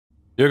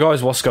Yo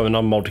guys, what's going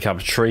on?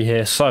 Multi-Tree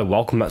here. So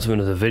welcome back to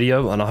another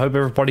video, and I hope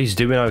everybody's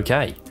doing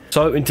okay.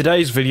 So in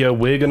today's video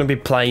we're going to be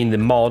playing the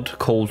mod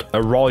called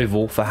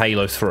Arrival for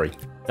Halo 3.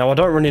 Now I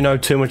don't really know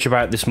too much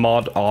about this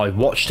mod. I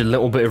watched a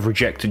little bit of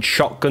Rejected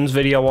Shotgun's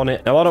video on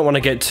it. Now I don't want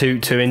to get too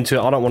into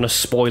it. I don't want to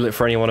spoil it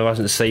for anyone who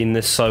hasn't seen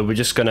this, so we're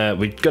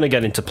gonna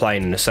get into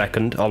playing in a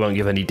second. I won't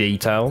give any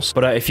details.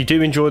 But if you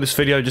do enjoy this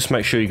video, just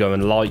make sure you go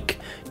and like.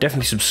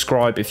 Definitely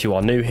subscribe if you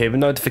are new here with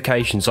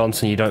notifications on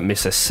so you don't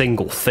miss a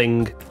single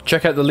thing.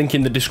 Check out the link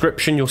in the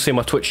description. You'll see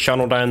my Twitch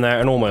channel down there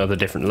and all my other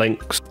different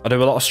links. I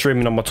do a lot of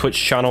streaming on my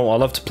Twitch channel. I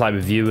love to play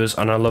with viewers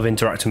and I love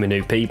interacting with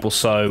new people,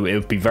 so it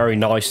would be very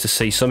nice to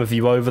see some of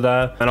you over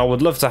there. And I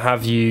would love to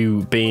have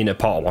you being a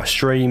part of my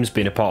streams,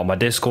 being a part of my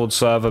Discord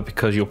server,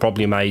 because you're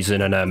probably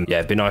amazing, and yeah,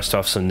 it'd be nice to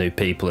have some new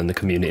people in the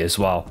community as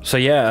well. So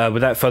yeah,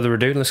 without further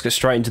ado, let's get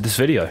straight into this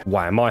video.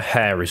 Wow, my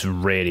hair is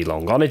really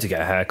long. I need to get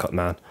a haircut,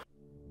 man.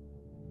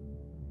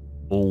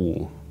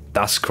 Oh,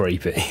 that's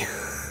creepy.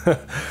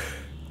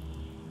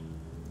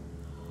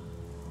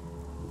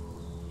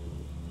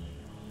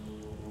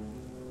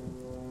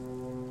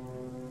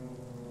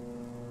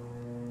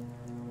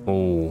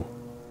 Oh.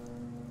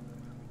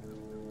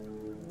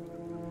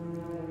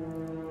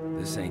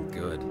 This ain't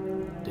good.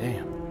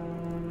 Damn.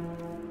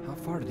 How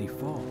far did he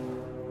fall?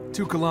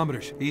 2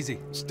 kilometers, easy.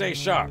 Stay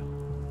sharp.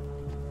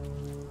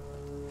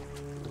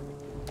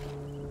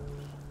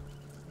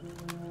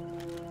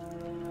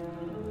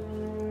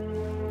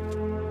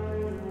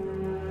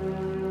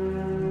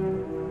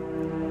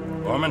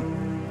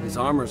 Foreman? His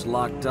armor's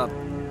locked up.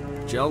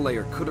 Gel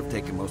layer could have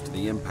taken most of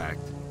the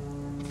impact.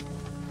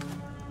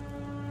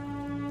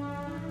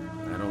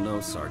 I don't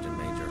know, Sergeant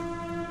Major.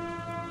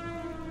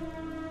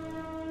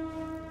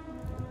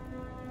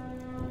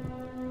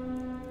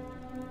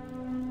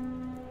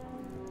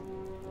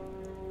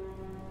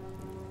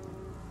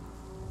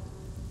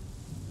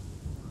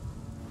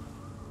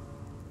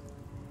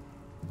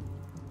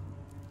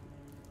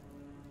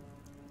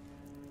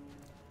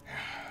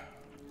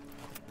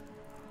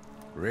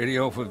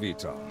 Radio for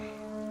Vital.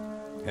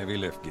 Heavy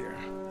lift gear.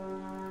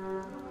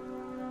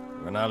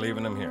 We're not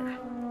leaving him here.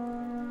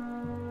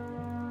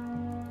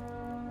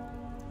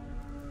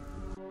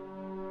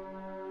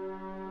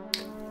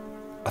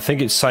 I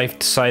think it's safe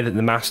to say that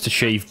the Master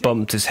Chief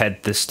bumped his head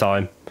this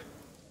time.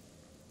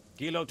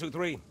 Kilo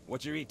 2-3,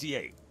 what's your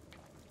ETA?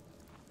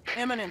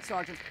 Imminent,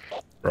 Sergeant.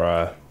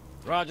 Right.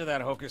 Roger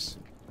that, Hocus.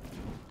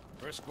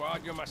 First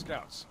squad, you're my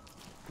scouts.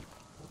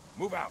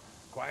 Move out,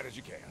 quiet as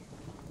you can.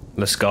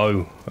 Let's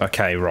go.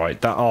 Okay,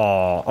 right. That.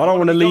 Oh, I don't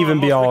want to leave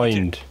him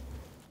behind.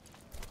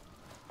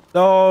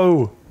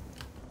 No.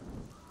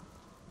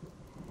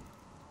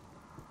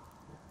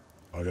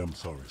 I am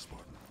sorry,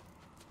 Spartan.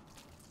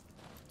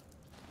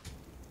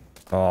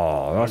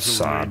 Oh, that's I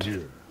shall sad. remain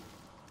here,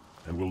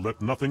 and will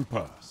let nothing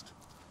pass.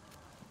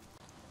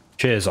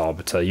 Cheers,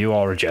 Arbiter. You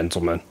are a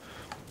gentleman.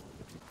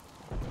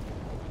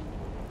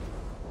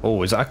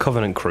 Oh, is that a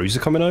Covenant cruiser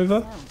coming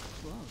over?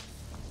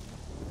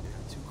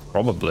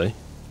 Probably.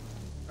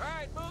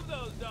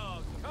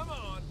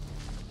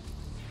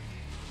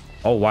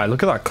 Oh wow,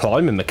 look at that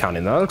climbing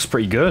mechanic. That looks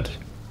pretty good.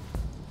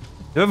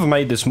 Whoever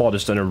made this mod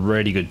has done a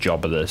really good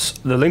job of this.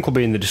 The link will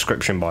be in the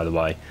description, by the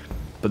way.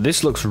 But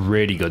this looks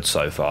really good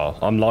so far.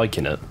 I'm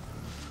liking it.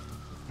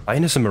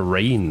 Playing as a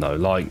Marine, though.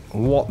 Like,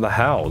 what the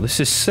hell? This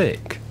is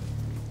sick.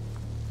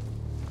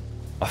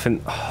 I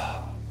think...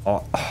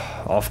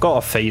 I've got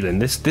a feeling.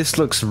 This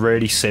looks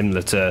really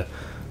similar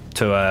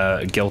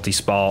to Guilty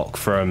Spark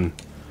from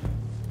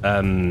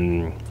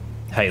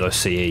Halo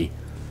CE.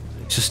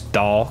 It's just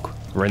dark.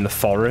 We're in the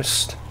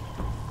forest.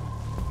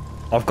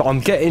 I'm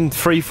getting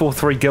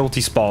 343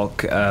 Guilty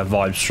Spark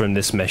vibes from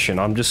this mission.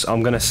 I'm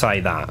gonna say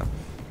that.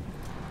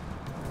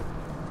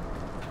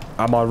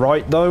 Am I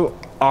right though?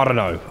 I don't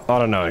know. I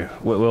don't know.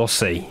 We'll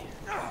see.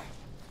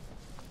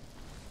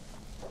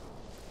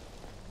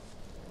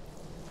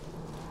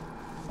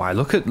 Wow,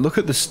 look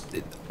at this.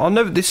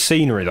 This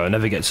scenery though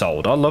never gets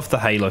old. I love the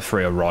Halo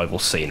 3 Arrival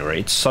scenery.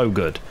 It's so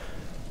good.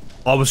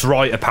 I was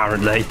right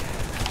apparently.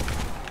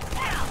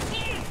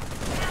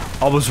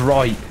 I was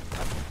right.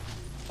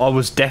 I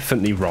was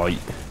definitely right.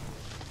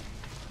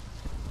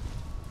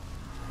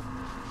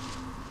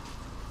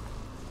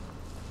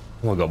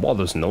 Oh my god, what are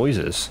those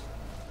noises?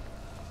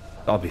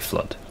 Gotta be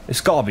flood.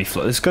 It's gotta be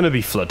flood. It's gonna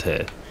be flood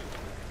here.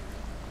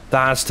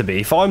 That has to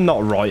be. If I'm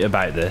not right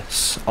about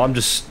this, I'm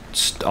just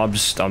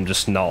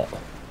not.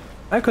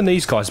 How can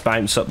these guys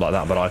bounce up like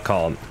that, but I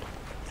can't?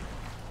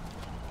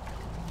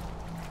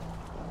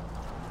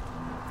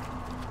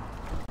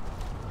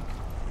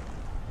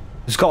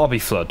 There's gotta be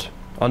flood.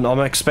 I'm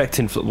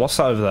expecting flood. What's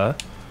that over there?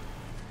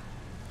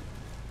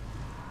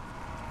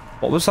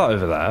 What was that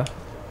over there?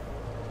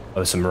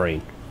 Oh, it's a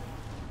Marine.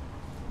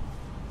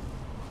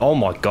 Oh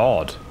my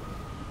god.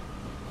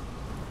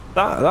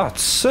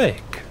 That's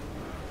sick.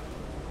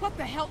 What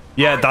the hell?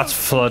 Yeah, that's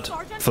flood.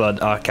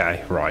 Flood.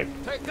 Okay, right.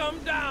 Take them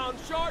down,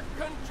 short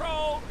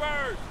control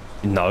burst.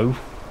 No.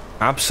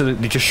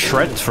 Absolutely just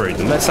shred through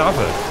them. Let's have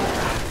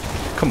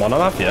it. Come on,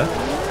 I'll have you.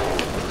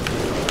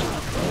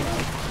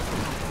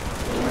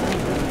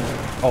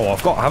 Oh,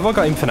 have I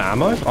got infinite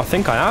ammo? I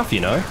think I have,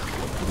 you know.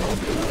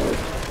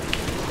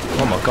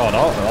 Oh my god,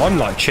 I'm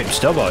like Chip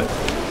Stubbo.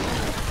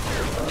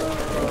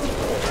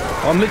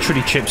 I'm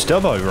literally Chip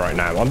Stubbo right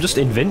now. I'm just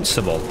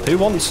invincible. Who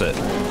wants it?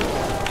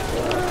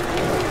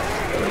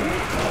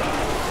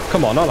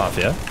 Come on, I'll have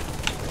you.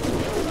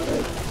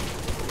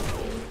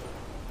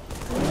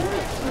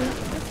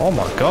 Oh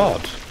my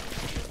god.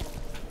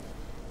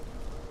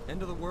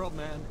 End of the world,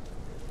 man.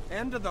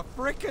 End of the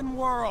frickin'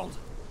 world.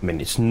 I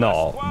mean, it's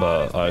not,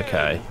 but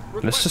okay.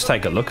 Let's just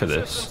take a look at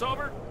this.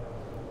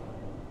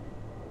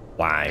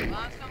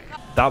 Wow.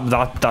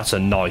 That's a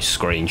nice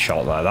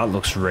screenshot there. That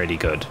looks really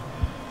good.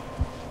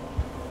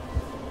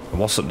 And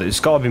what's up? There's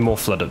got to be more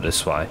flood up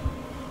this way.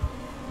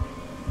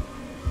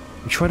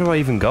 Which way do I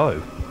even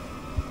go?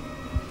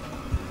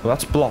 Well,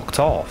 that's blocked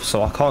off,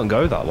 so I can't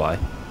go that way.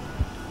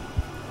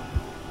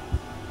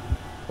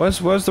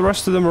 Where's the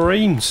rest of the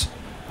Marines?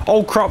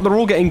 Oh crap, they're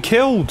all getting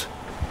killed!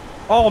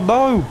 Oh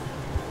no!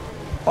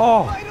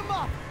 Oh!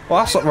 Well,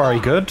 that's not very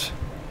good.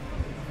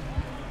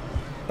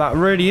 That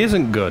really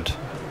isn't good.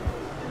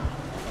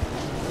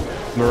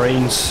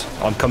 Marines,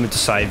 I'm coming to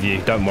save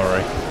you, don't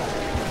worry.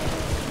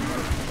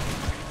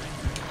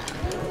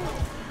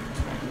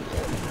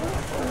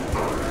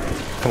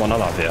 Come on,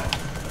 I'll have you.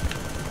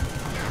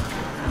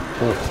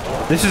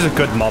 Oh, this is a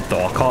good mod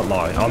though, I can't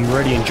lie. I'm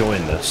really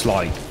enjoying this,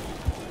 like...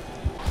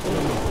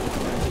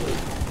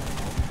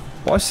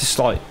 Why is this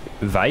like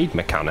evade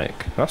mechanic?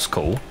 That's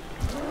cool.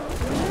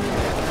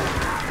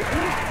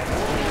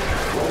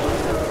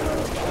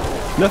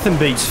 Nothing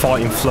beats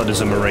fighting flood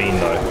as a Marine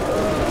though.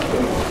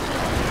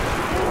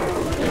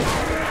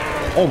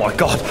 Oh my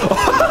god!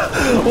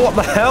 What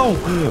the hell?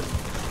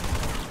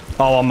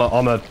 Oh,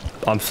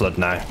 I'm flood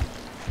now.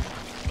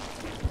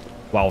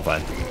 Well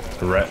then,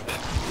 rip.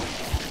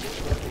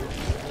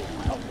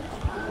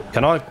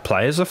 Can I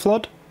play as a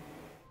flood?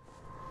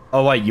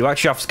 Oh wait, you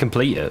actually have to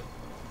complete it.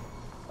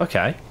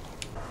 Okay.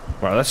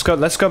 Right, let's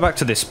go back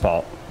to this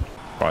spot.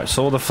 Right,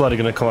 so all the flood are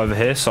gonna come over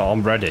here, so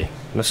I'm ready.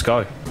 Let's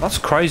go. That's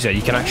crazy.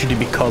 You can actually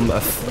become a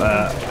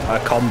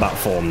combat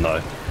form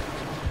though.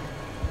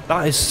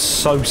 That is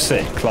so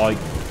sick. Like,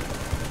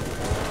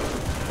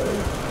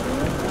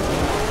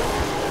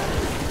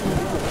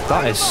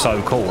 that is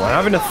so cool. And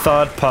having a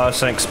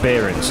third-person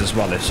experience as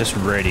well is just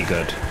really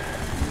good.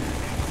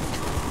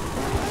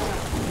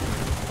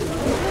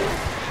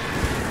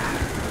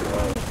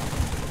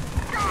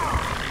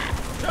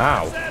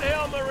 Ow.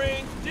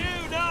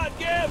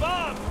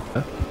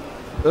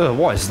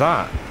 What is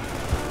that?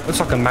 Looks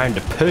like a mound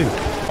of poo.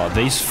 Oh,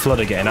 these flood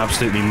are getting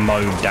absolutely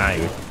mowed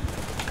down.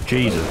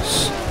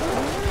 Jesus.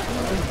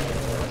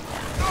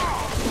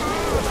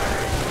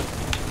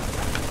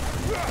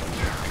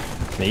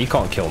 Yeah, you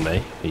can't kill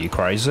me. Are you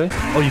crazy?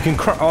 Oh, you can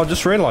crouch. Oh, I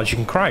just realised you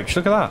can crouch.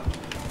 Look at that.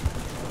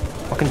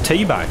 I can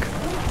teabag.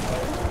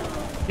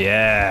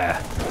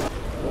 Yeah.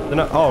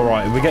 Oh,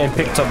 right. Are we getting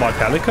picked up by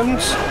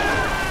pelicans?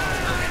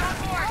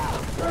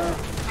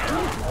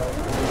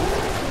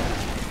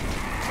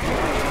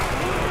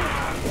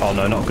 Oh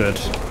no, not good.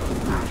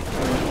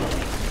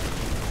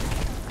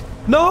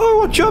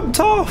 No, I jumped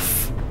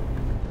off!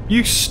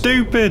 You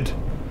stupid!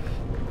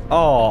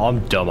 Oh,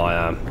 I'm dumb, I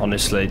am.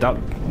 Honestly,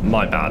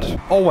 my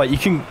bad. Oh wait, you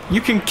can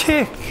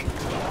kick!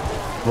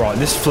 Right,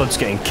 this flood's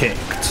getting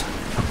kicked.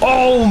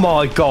 Oh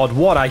my god,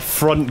 what a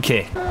front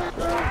kick.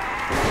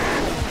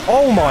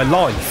 Oh my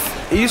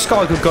life. This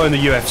guy could go in the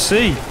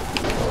UFC.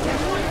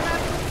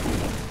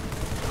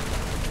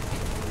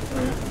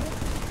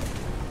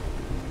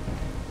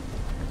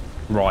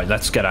 Right,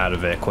 let's get out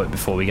of here quick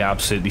before we get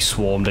absolutely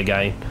swarmed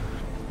again.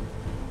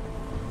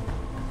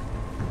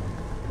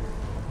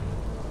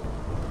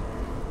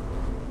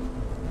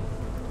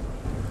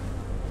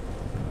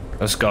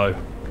 Let's go.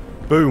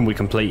 Boom, we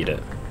completed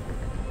it.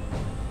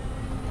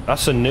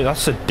 That's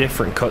a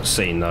different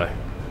cutscene though.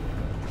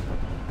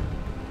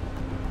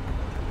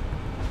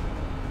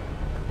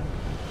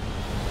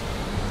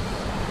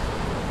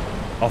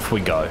 Off we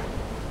go.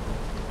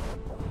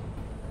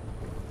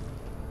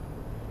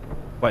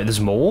 Wait, there's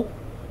more?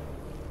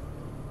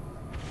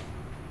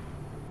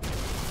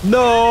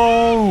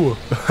 No!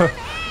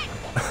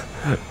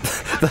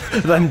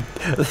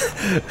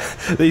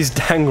 These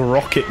dang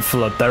rocket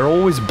flood, they're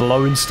always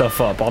blowing stuff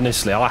up,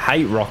 honestly. I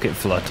hate rocket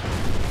flood.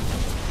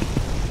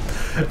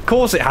 Of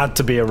course it had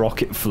to be a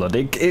rocket flood.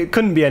 It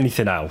couldn't be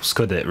anything else,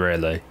 could it,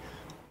 really?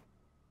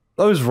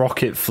 Those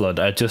rocket flood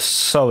are just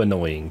so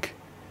annoying.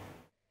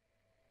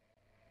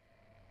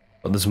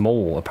 But there's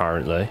more,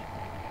 apparently.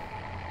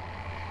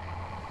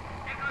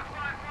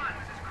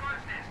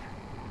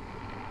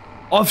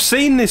 I've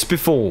seen this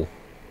before.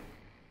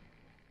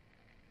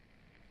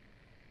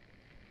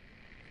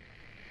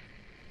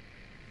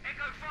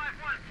 Echo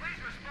 5-1,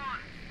 please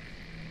respond.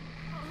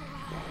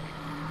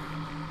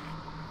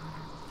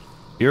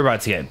 You're about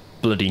to get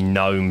bloody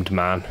gnomed,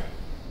 man.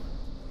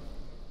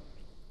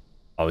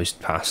 Oh, he's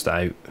passed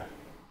out.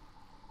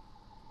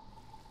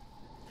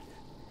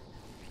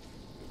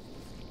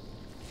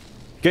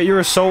 Get your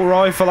assault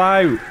rifle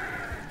out.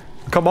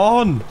 Come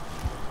on.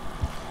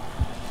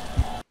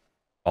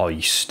 Oh,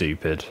 you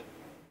stupid.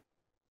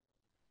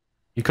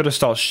 You could have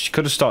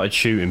started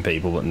shooting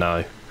people, but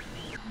no.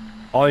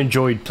 I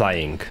enjoyed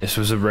playing. This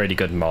was a really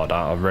good mod.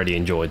 I really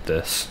enjoyed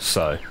this.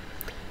 So,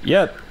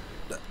 yeah.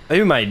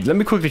 Let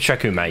me quickly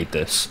check who made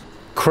this.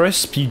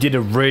 Crisp, you did a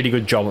really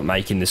good job at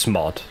making this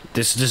mod.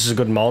 This is a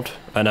good mod,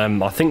 and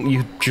I think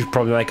you should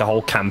probably make a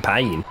whole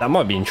campaign. That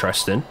might be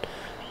interesting.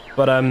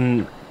 But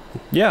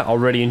yeah, I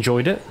really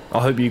enjoyed it. I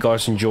hope you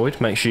guys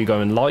enjoyed. Make sure you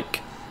go and like.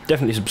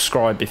 Definitely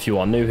subscribe if you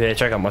are new here.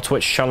 Check out my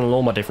Twitch channel and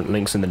all my different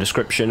links in the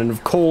description. And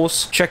of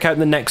course, check out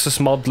the Nexus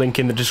mod link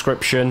in the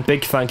description.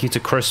 Big thank you to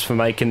Chris for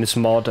making this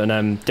mod,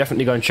 and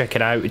definitely go and check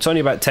it out. It's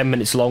only about 10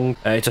 minutes long.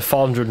 It's a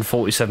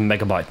 547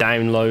 megabyte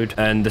download,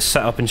 and the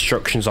setup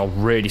instructions are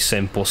really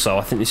simple. So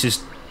I think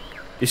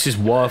this is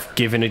worth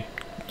giving it.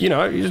 You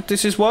know,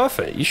 this is worth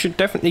it. You should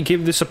definitely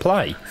give this a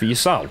play for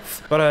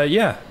yourself. But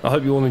yeah, I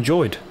hope you all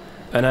enjoyed.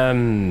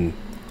 And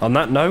on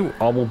that note,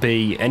 I will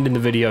be ending the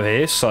video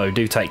here, so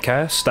do take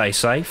care, stay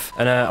safe,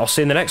 and I'll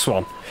see you in the next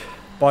one.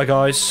 Bye,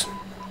 guys.